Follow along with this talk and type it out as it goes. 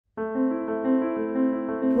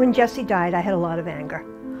When Jesse died, I had a lot of anger,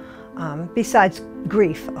 besides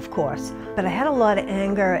grief, of course. But I had a lot of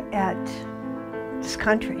anger at this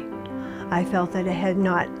country. I felt that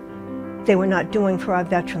they were not doing for our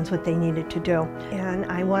veterans what they needed to do. And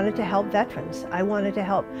I wanted to help veterans. I wanted to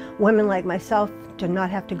help women like myself to not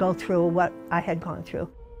have to go through what I had gone through.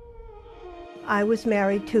 I was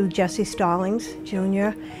married to Jesse Stallings, Jr.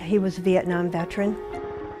 He was a Vietnam veteran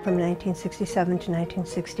from 1967 to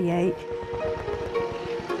 1968.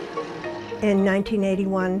 In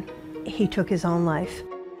 1981, he took his own life.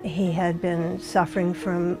 He had been suffering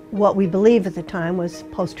from what we believe at the time was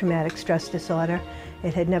post-traumatic stress disorder.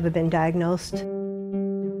 It had never been diagnosed.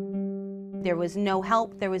 There was no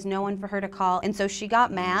help, there was no one for her to call, and so she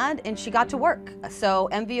got mad and she got to work. So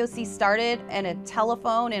MVOC started in a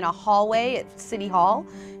telephone in a hallway at City Hall,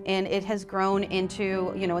 and it has grown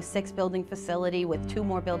into, you know, a 6-building facility with 2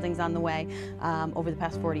 more buildings on the way over the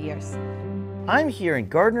past 40 years. I'm here in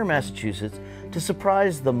Gardner, Massachusetts to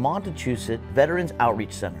surprise the Montachusett Veterans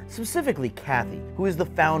Outreach Center, specifically Kathy, who is the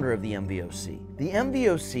founder of the MVOC. The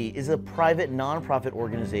MVOC is a private nonprofit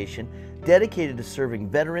organization dedicated to serving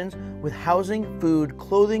veterans with housing, food,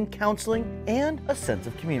 clothing, counseling, and a sense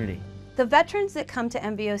of community. The veterans that come to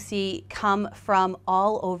MVOC come from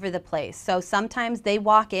all over the place. So sometimes they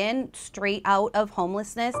walk in straight out of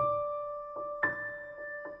homelessness.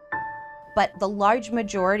 But the large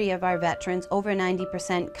majority of our veterans, over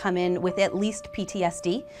 90%, come in with at least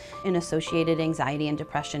PTSD and associated anxiety and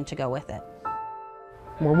depression to go with it.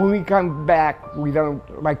 Well, when we come back, we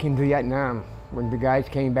don't, like in Vietnam, when the guys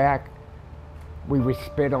came back, we were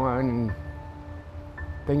spit on and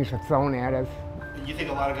things were thrown at us. And you think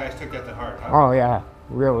a lot of guys took that to heart, huh? Oh yeah,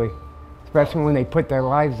 really. Especially when they put their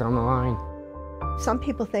lives on the line. Some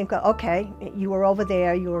people think, okay, you were over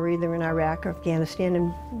there, you were either in Iraq or Afghanistan,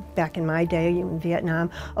 and back in my day, in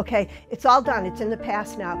Vietnam. Okay, it's all done, it's in the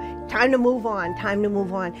past now. Time to move on, time to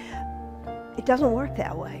move on. It doesn't work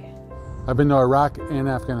that way. I've been to Iraq and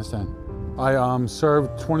Afghanistan. I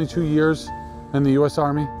served 22 years in the U.S.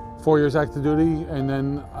 Army, 4 years active duty, and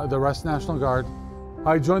then the rest National Guard.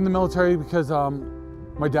 I joined the military because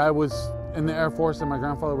my dad was in the Air Force and my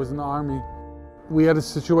grandfather was in the Army. We had a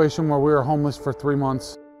situation where we were homeless for 3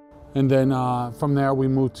 months, and then from there we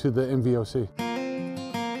moved to the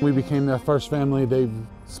MVOC. We became their first family they've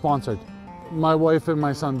sponsored. My wife and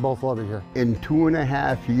my son both love it here. In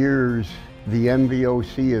 2.5 years, the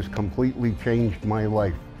MVOC has completely changed my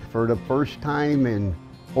life. For the first time in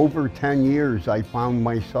over 10 years, I found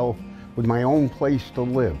myself with my own place to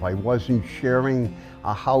live. I wasn't sharing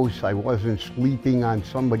a house, I wasn't sleeping on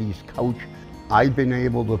somebody's couch. I've been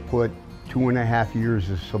able to put 2.5 years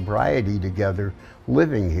of sobriety together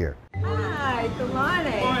living here. Hi, good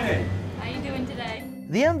morning. Good morning. How are you doing today?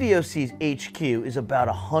 The MVOC's HQ is about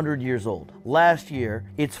 100 years old. Last year,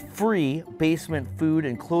 its free basement food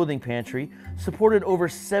and clothing pantry supported over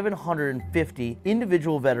 750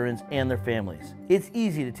 individual veterans and their families. It's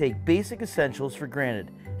easy to take basic essentials for granted,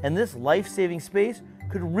 and this life-saving space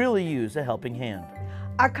could really use a helping hand.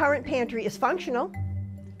 Our current pantry is functional,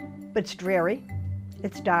 but it's dreary,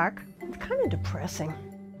 it's dark. It's kind of depressing.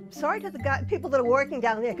 Sorry to the people that are working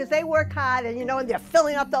down there, because they work hard and, you know, and they're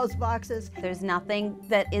filling up those boxes. There's nothing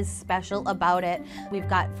that is special about it. We've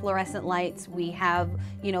got fluorescent lights, we have,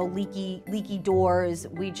 you know, leaky doors,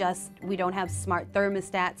 we don't have smart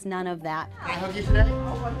thermostats, none of that. Can I hug you today?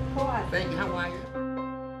 Oh, of course. Thank you. How are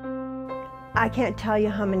you? I can't tell you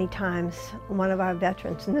how many times one of our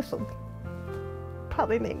veterans, and this will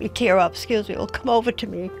probably make me tear up, excuse me, will come over to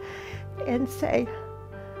me and say,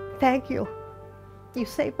 "Thank you. You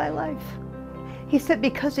saved my life." He said,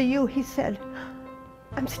 because of you, he said,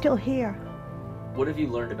 I'm still here. What have you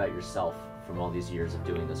learned about yourself from all these years of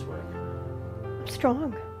doing this work? I'm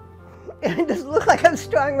strong. It doesn't look like I'm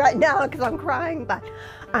strong right now because I'm crying, but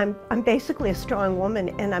I'm basically a strong woman,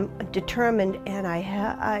 and I'm determined, and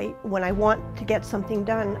when I want to get something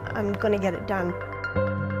done, I'm going to get it done.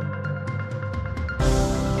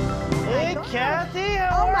 Hey, Kathy,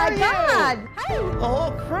 how are you? Oh my God! Hi! The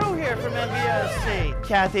whole crew here from MVOC.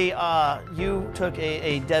 Kathy, you took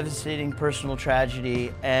a devastating personal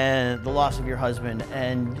tragedy and the loss of your husband,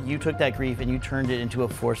 and you took that grief and you turned it into a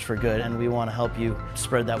force for good, and we want to help you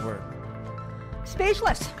spread that word.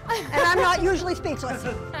 Speechless, and I'm not usually speechless.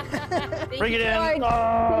 Bring it in.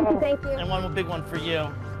 Oh. Thank you. And one big one for you.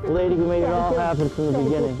 Lady who made it all happen from the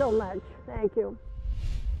beginning. Thank you so much. Thank you.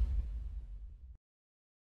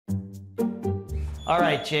 All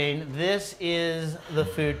right, Jane, this is the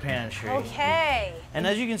food pantry. Okay. And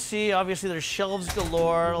as you can see, obviously there's shelves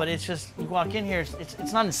galore, but it's just, you walk in here,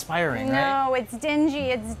 it's not inspiring, right? No, it's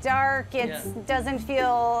dingy, it's dark, it doesn't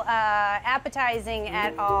feel appetizing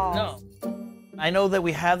at all. No. I know that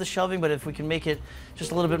we have the shelving, but if we can make it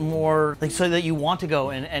just a little bit more, like, so that you want to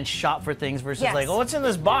go and shop for things versus like, oh, what's in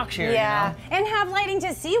this box here? Yeah, you know? and have lighting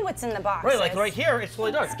to see what's in the box. Right, like right here, it's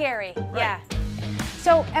fully dark. Scary, right. Yeah.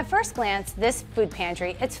 So at first glance, this food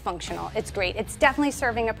pantry, it's functional, it's great, it's definitely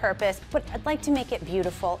serving a purpose, but I'd like to make it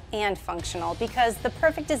beautiful and functional because the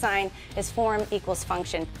perfect design is form equals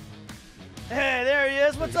function. Hey, there he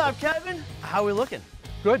is. What's up, Kevin? How are we looking?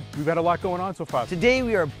 Good. We've had a lot going on so far. Today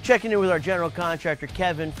we are checking in with our general contractor,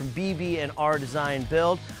 Kevin, from BB&R Design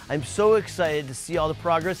Build. I'm so excited to see all the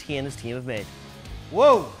progress he and his team have made.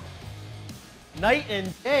 Whoa! Night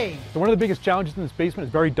and day. So one of the biggest challenges in this basement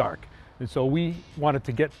is very dark. And so we wanted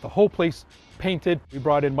to get the whole place painted. We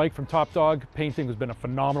brought in Mike from Top Dog. Painting has been a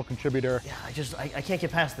phenomenal contributor. Yeah, I can't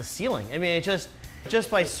get past the ceiling. I mean, it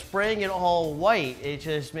just by spraying it all white, it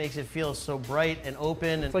just makes it feel so bright and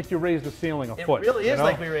open. It's like you raised the ceiling a foot. It really is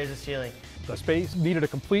like we raised the ceiling. The space needed a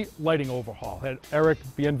complete lighting overhaul. Had Eric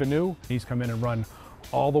Bienvenu, he's come in and run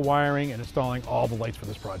all the wiring and installing all the lights for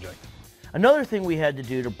this project. Another thing we had to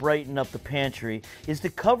do to brighten up the pantry is to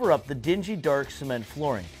cover up the dingy dark cement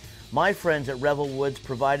flooring. My friends at Revel Woods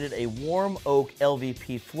provided a warm oak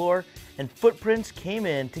LVP floor, and Footprints came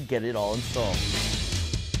in to get it all installed.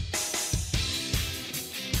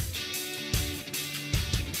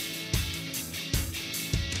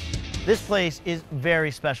 This place is very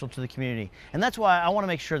special to the community, and that's why I want to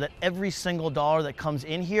make sure that every single dollar that comes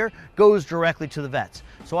in here goes directly to the vets.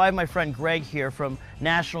 So I have my friend Greg here from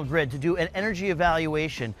National Grid to do an energy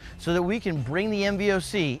evaluation so that we can bring the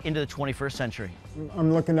MVOC into the 21st century.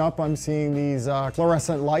 I'm looking up, I'm seeing these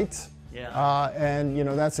fluorescent lights, and you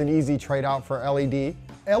know, that's an easy trade out for LED.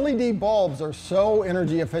 LED bulbs are so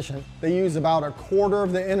energy efficient. They use about a quarter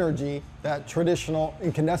of the energy that traditional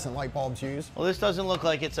incandescent light bulbs use. Well, this doesn't look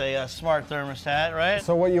like it's a smart thermostat, right?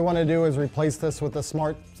 So what you want to do is replace this with a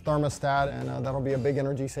smart thermostat, and that'll be a big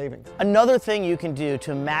energy savings. Another thing you can do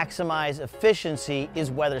to maximize efficiency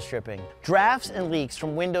is weather stripping. Drafts and leaks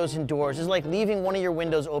from windows and doors is like leaving one of your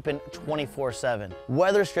windows open 24/7.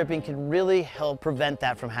 Weather stripping can really help prevent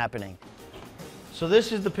that from happening. So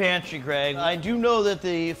this is the pantry, Greg. I do know that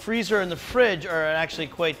the freezer and the fridge are actually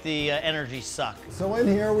quite the energy suck. So in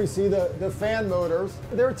here we see the fan motors.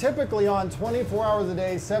 They're typically on 24 hours a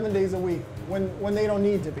day, 7 days a week when they don't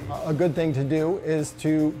need to be. A good thing to do is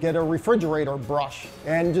to get a refrigerator brush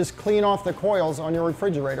and just clean off the coils on your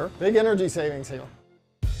refrigerator. Big energy savings here.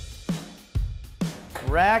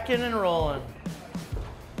 Racking and rolling.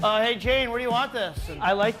 Hey Jane, where do you want this?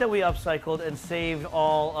 I like that we upcycled and saved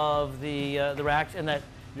all of the racks, and that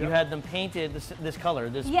you had them painted this color,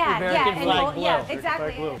 this American flag blue. Yeah,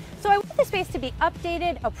 exactly. So I want the space to be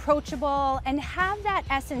updated, approachable, and have that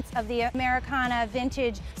essence of the Americana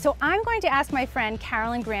vintage. So I'm going to ask my friend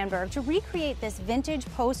Carolyn Granberg to recreate this vintage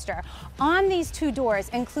poster on these two doors,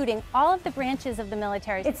 including all of the branches of the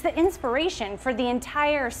military. It's the inspiration for the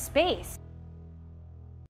entire space.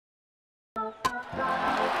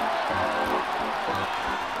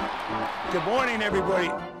 Good morning, everybody.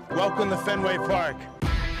 Welcome to Fenway Park.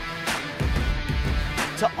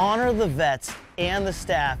 To honor the vets and the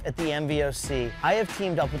staff at the MVOC, I have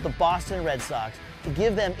teamed up with the Boston Red Sox to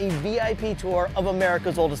give them a VIP tour of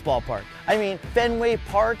America's oldest ballpark. I mean, Fenway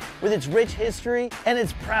Park, with its rich history and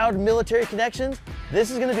its proud military connections,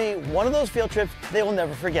 this is gonna be one of those field trips they will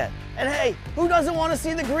never forget. And hey, who doesn't want to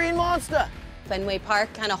see the Green Monster? Fenway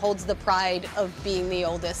Park kind of holds the pride of being the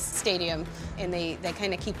oldest stadium, and they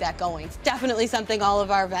kind of keep that going. It's definitely something all of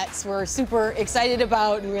our vets were super excited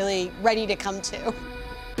about and really ready to come to.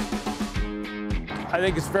 I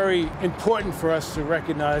think it's very important for us to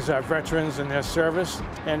recognize our veterans and their service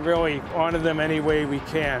and really honor them any way we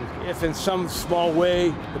can. If in some small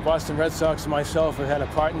way the Boston Red Sox and myself have had a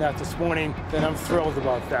part in that this morning, then I'm thrilled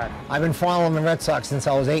about that. I've been following the Red Sox since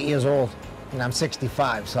I was 8 years old. And I'm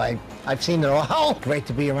 65, so I've seen it all. Great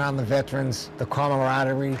to be around the veterans, the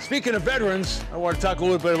camaraderie. Speaking of veterans, I want to talk a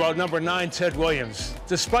little bit about number 9, Ted Williams.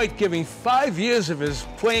 Despite giving 5 years of his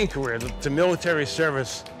playing career to military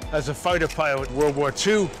service as a fighter pilot in World War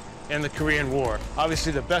II and the Korean War.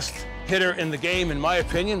 Obviously the best hitter in the game, in my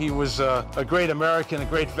opinion. He was a great American, a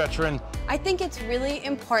great veteran. I think it's really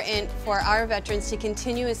important for our veterans to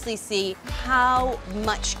continuously see how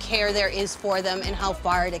much care there is for them and how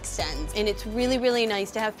far it extends. And it's really, really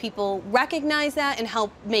nice to have people recognize that and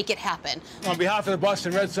help make it happen. On behalf of the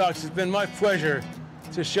Boston Red Sox, it's been my pleasure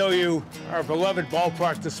to show you our beloved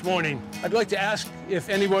ballpark this morning. I'd like to ask if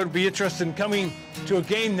anyone would be interested in coming to a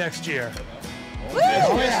game next year.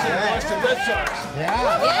 Boston Red Sox.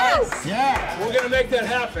 Yeah. Yes. Yeah. We're going to make that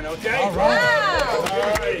happen, okay? All right. All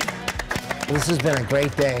right. This has been a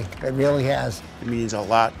great day. It really has. It means a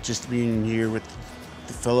lot just being here with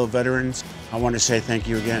the fellow veterans. I want to say thank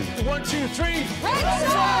you again. 1, 2, 3. Red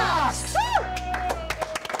Sox!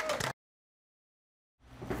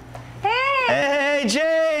 Hey,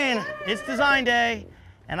 Jane! It's design day,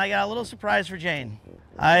 and I got a little surprise for Jane.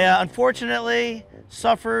 I unfortunately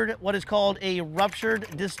suffered what is called a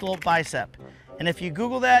ruptured distal bicep. And if you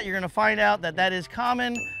Google that, you're gonna find out that that is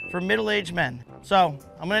common for middle-aged men. So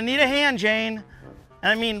I'm gonna need a hand, Jane.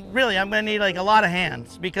 And I mean, really, I'm gonna need like a lot of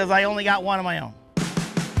hands because I only got one of my own.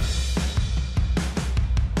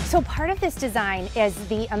 So part of this design is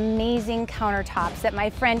the amazing countertops that my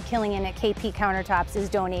friend Killian at KP Countertops is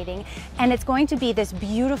donating. And it's going to be this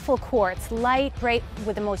beautiful quartz, light, bright,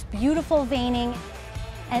 with the most beautiful veining.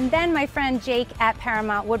 And then my friend Jake at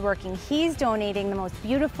Paramount Woodworking, he's donating the most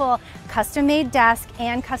beautiful custom-made desk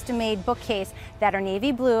and custom-made bookcase that are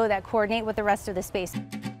navy blue that coordinate with the rest of the space.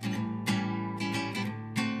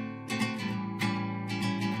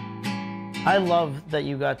 I love that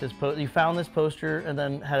you got this you found this poster and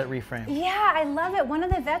then had it reframed. Yeah, I love it. One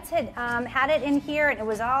of the vets had it in here and it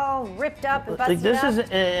was all ripped up and busted Like this up. is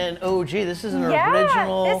an OG, this is an Yeah,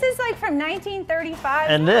 original. this is like from 1935.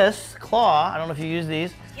 And this claw, I don't know if you use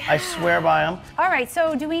these, I swear by them. All right,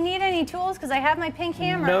 so do we need any tools? Because I have my pink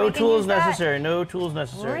hammer. No We can tools use that. necessary, no tools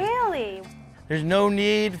necessary. Really? There's no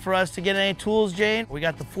need for us to get any tools, Jane. We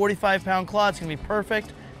got the 45-pound claw, it's gonna be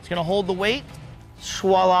perfect. It's gonna hold the weight.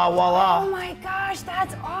 Swalla voila. Oh my gosh,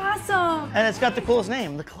 that's awesome. And it's got the coolest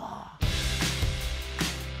name, the Claw.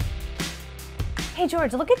 Hey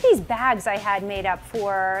George, look at these bags I had made up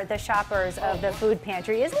for the shoppers of the food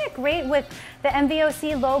pantry. Isn't it great with the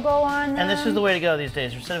MVOC logo on them? And this is the way to go these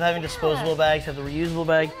days. Instead of having disposable bags, have the reusable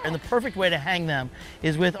bag. And the perfect way to hang them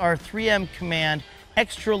is with our 3M Command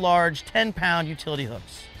extra large 10-pound utility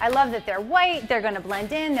hooks. I love that they're white, they're gonna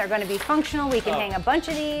blend in, they're gonna be functional. We can hang a bunch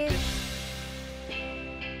of these.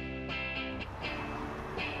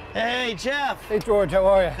 Hey, Jeff. Hey, George, how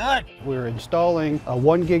are you? Good. We're installing a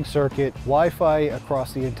 1 gig circuit, Wi-Fi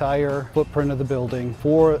across the entire footprint of the building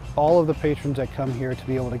for all of the patrons that come here to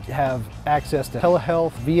be able to have access to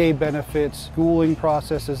telehealth, VA benefits, schooling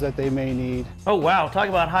processes that they may need. Oh, wow, talk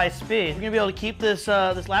about high speed. You're gonna be able to keep this,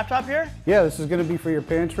 this laptop here? Yeah, this is gonna be for your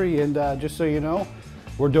pantry, and just so you know,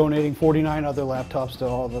 we're donating 49 other laptops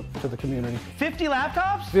to the community. 50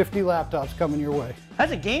 laptops? 50 laptops coming your way.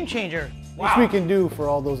 That's a game changer. Which we can do for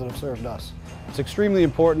all those that have served us. It's extremely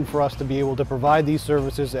important for us to be able to provide these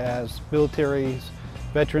services as militaries,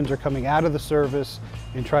 veterans are coming out of the service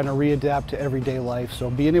and trying to readapt to everyday life. So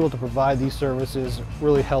being able to provide these services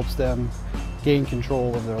really helps them gain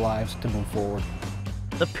control of their lives to move forward.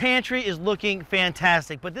 The pantry is looking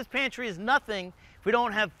fantastic, but this pantry is nothing if we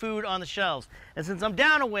don't have food on the shelves. And since I'm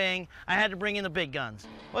down a wing, I had to bring in the big guns.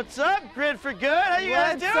 What's up, Grid for Good? How you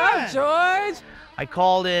guys doing? What's up, George? I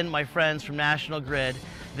called in my friends from National Grid.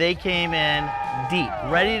 They came in deep,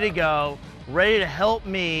 ready to go, ready to help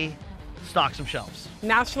me stock some shelves.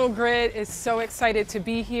 National Grid is so excited to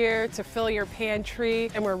be here to fill your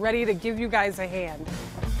pantry, and we're ready to give you guys a hand.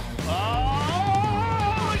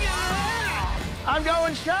 Oh, yeah! I'm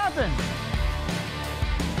going shopping.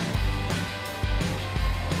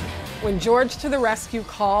 When George to the Rescue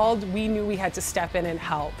called, we knew we had to step in and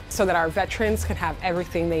help so that our veterans can have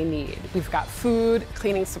everything they need. We've got food,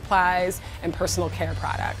 cleaning supplies, and personal care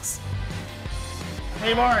products.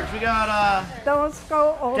 Hey, Marge, we got those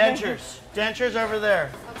go over. dentures. Dentures over there.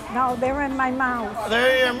 No, they're in my mouth.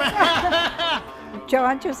 They're in your mouth.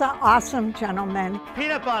 George is an awesome gentleman.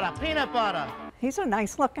 Peanut butter, peanut butter. He's a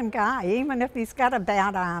nice-looking guy, even if he's got a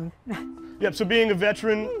bad arm. Yep, so being a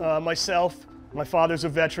veteran myself, my father's a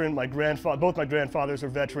veteran, both my grandfathers are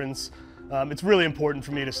veterans. It's really important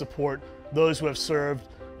for me to support those who have served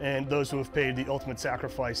and those who have paid the ultimate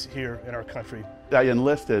sacrifice here in our country. I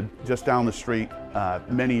enlisted just down the street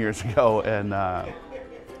many years ago, and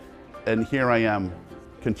here I am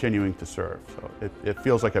continuing to serve. So it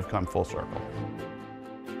feels like I've come full circle.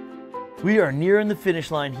 We are nearing the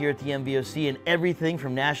finish line here at the MVOC, and everything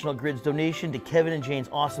from National Grid's donation to Kevin and Jane's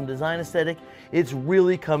awesome design aesthetic, it's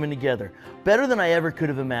really coming together. Better than I ever could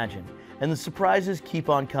have imagined. And the surprises keep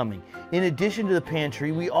on coming. In addition to the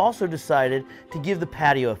pantry, we also decided to give the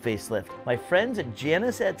patio a facelift. My friends at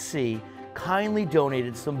Janice at Sea kindly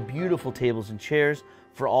donated some beautiful tables and chairs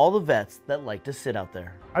for all the vets that like to sit out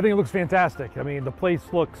there. I think it looks fantastic. I mean, the place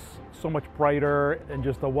looks so much brighter and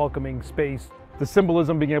just a welcoming space the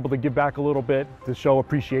symbolism, being able to give back a little bit to show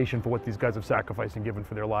appreciation for what these guys have sacrificed and given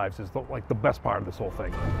for their lives is like the best part of this whole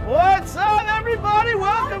thing. What's up, everybody?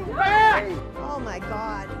 Welcome back! Oh my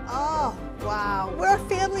God. Oh, wow. We're a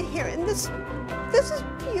family here, and this is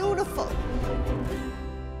beautiful.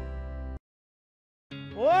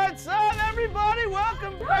 What's up, everybody?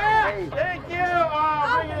 Welcome back! Thank you!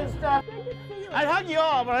 Oh, bring in stuff. I'd hug you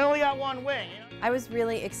all, but I only got one wing. I was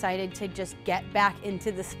really excited to just get back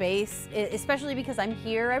into the space, especially because I'm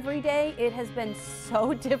here every day. It has been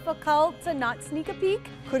so difficult to not sneak a peek.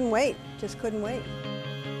 Couldn't wait, just couldn't wait.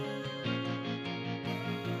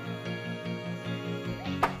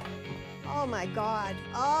 Oh my God,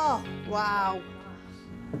 oh, wow.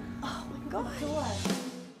 Oh my God.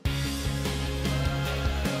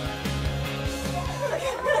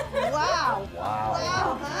 Wow. Wow.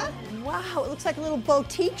 Wow, huh? Wow, it looks like a little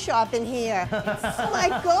boutique shop in here. Oh my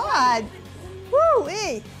God.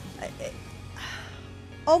 Woo-wee.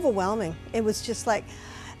 Overwhelming. It was just like,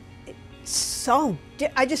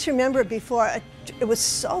 I just remember it before, it was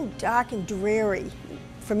so dark and dreary.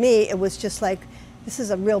 For me, it was just like, this is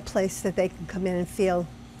a real place that they can come in and feel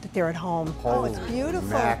that they're at home. Oh, it's beautiful.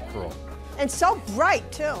 Mackerel. And so bright,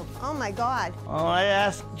 too. Oh, my God. Well, I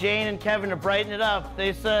asked Jane and Kevin to brighten it up.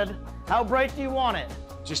 They said, how bright do you want it?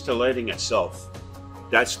 Just the lighting itself,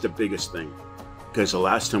 that's the biggest thing. Because the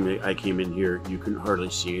last time I came in here, you couldn't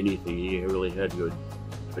hardly see anything. You really had to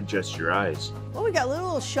adjust your eyes. Well, we got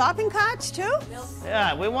little shopping carts, too?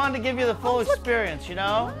 Yeah, we wanted to give you the full experience, you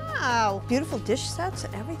know? Wow. Beautiful dish sets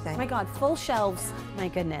and everything. Oh my God, full shelves. My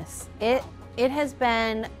goodness. It has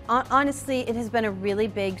been, honestly, it has been a really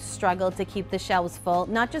big struggle to keep the shelves full,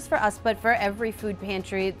 not just for us, but for every food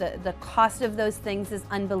pantry. The cost of those things is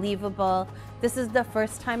unbelievable. This is the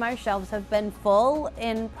first time our shelves have been full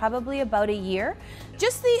in probably about a year.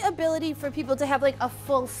 Just the ability for people to have like a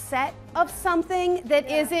full set of something that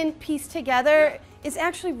isn't pieced together is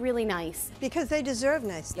actually really nice. Because they deserve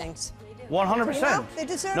nice things. 100%. You know, they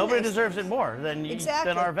deserve Nobody this. deserves it more than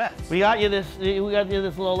Exactly. than our vets. We got you this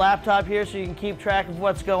little laptop here so you can keep track of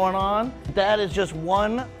what's going on. That is just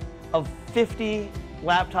one of 50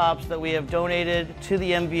 laptops that we have donated to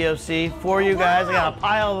the MVOC for you guys. I got a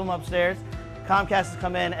pile of them upstairs. Comcast has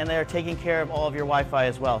come in and they're taking care of all of your Wi-Fi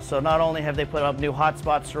as well. So not only have they put up new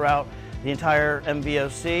hotspots throughout the entire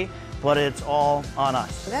MVOC, but it's all on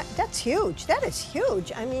us. That's huge. That is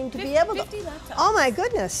huge. I mean, to be able to, 50 laptops. Oh my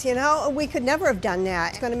goodness, you know, we could never have done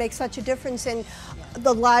that. It's going to make such a difference in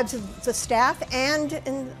the lives of the staff and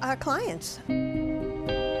in our clients. Oh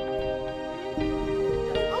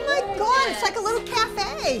my God, it's like a little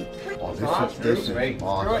cafe. Oh, this is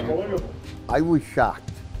awesome. I was shocked.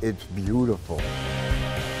 It's beautiful.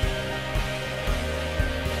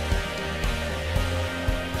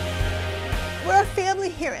 We're a family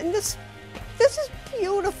here, and this is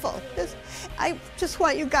beautiful. I just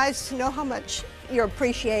want you guys to know how much you're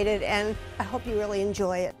appreciated, and I hope you really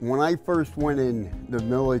enjoy it. When I first went in the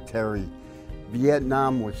military,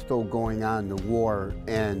 Vietnam was still going on, the war,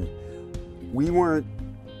 and we weren't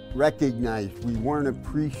recognized, we weren't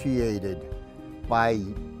appreciated by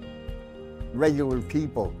regular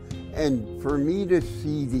people. And for me to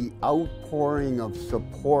see the outpouring of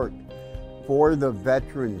support for the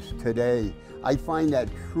veterans today, I find that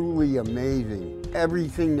truly amazing.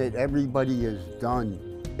 Everything that everybody has done,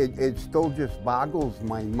 it still just boggles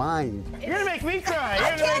my mind. You're gonna make me cry.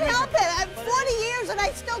 I can't help it. I'm 40 years and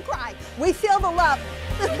I still cry. We feel the love.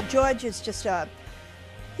 George is just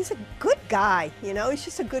he's a good guy, you know? He's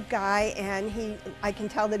just a good guy, and I can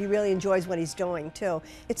tell that he really enjoys what he's doing, too.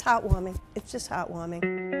 It's heartwarming. It's just heartwarming.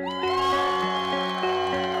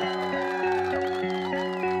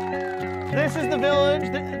 This is the village.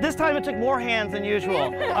 This time it took more hands than usual,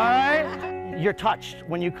 all right? You're touched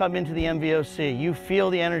when you come into the MVOC. You feel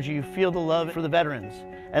the energy, you feel the love for the veterans.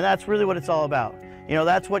 And that's really what it's all about. You know,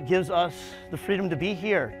 that's what gives us the freedom to be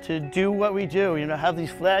here, to do what we do, you know, have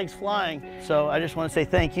these flags flying. So I just want to say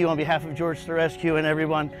thank you on behalf of George the Rescue and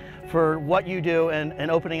everyone for what you do and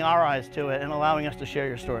opening our eyes to it and allowing us to share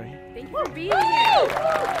your story. Thank you for being here.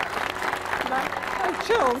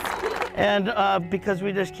 Chills. And because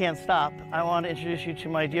we just can't stop, I want to introduce you to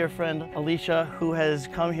my dear friend Alicia, who has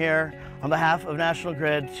come here on behalf of National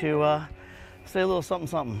Grid to say a little something,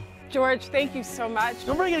 something. George, thank you so much.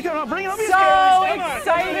 Don't bring it, come on, bring it up. So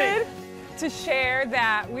excited to share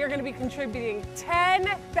that we are going to be contributing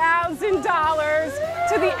 $10,000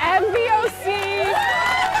 to the MVOC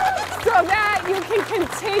so that you can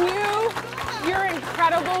continue your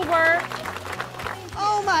incredible work.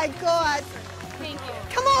 Oh my God. Thank you.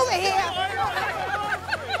 Come over here.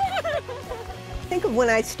 think of when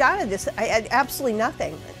I started this, I had absolutely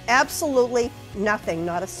nothing,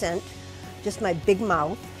 not a cent, just my big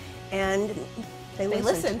mouth, and they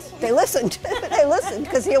listened. They listened, they listened,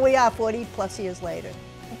 because here we are 40 plus years later.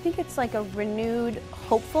 I think it's like a renewed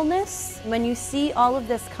hopefulness. When you see all of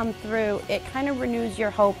this come through, it kind of renews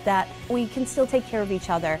your hope that we can still take care of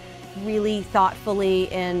each other really thoughtfully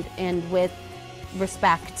and with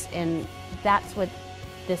respect, and that's what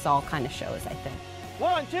this all kind of shows, I think.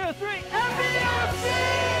 1, 2, 3,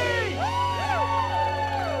 MVOC!